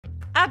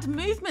Add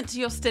movement to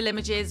your still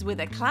images with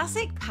a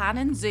classic pan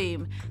and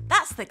zoom.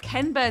 That's the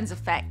Ken Burns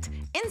effect,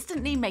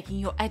 instantly making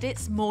your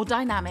edits more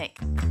dynamic.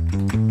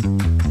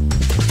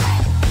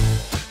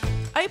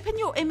 Open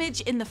your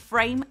image in the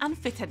Frame and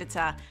Fit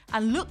editor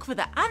and look for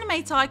the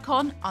Animate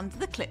icon under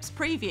the clip's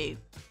preview.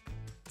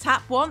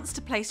 Tap once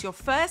to place your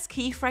first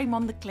keyframe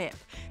on the clip.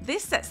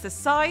 This sets the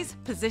size,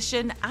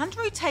 position and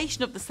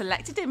rotation of the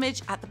selected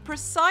image at the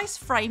precise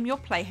frame your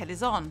playhead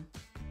is on.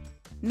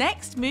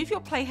 Next, move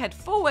your playhead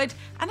forward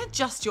and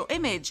adjust your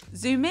image.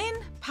 Zoom in,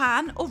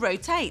 pan or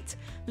rotate.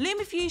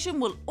 LumaFusion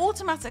will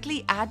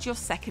automatically add your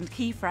second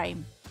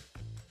keyframe.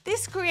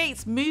 This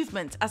creates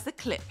movement as the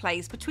clip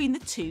plays between the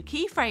two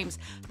keyframes,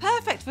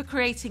 perfect for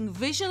creating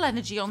visual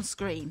energy on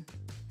screen.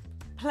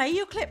 Play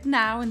your clip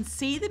now and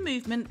see the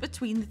movement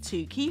between the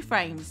two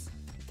keyframes.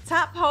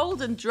 Tap,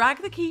 hold and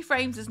drag the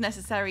keyframes as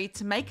necessary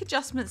to make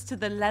adjustments to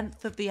the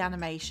length of the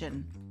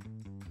animation.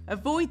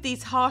 Avoid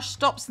these harsh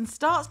stops and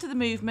starts to the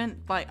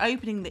movement by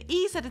opening the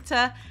Ease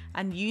editor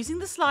and using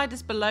the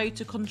sliders below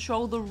to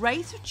control the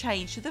rate of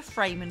change to the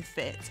frame and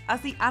fit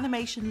as the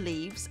animation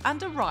leaves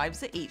and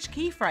arrives at each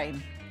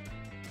keyframe.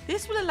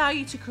 This will allow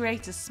you to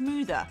create a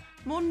smoother,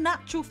 more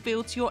natural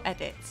feel to your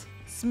edit.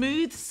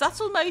 Smooth,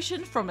 subtle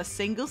motion from a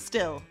single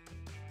still.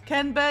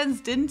 Ken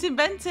Burns didn't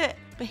invent it,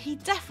 but he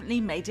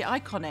definitely made it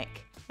iconic.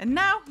 And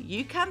now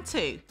you can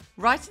too,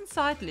 right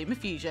inside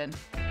LumaFusion.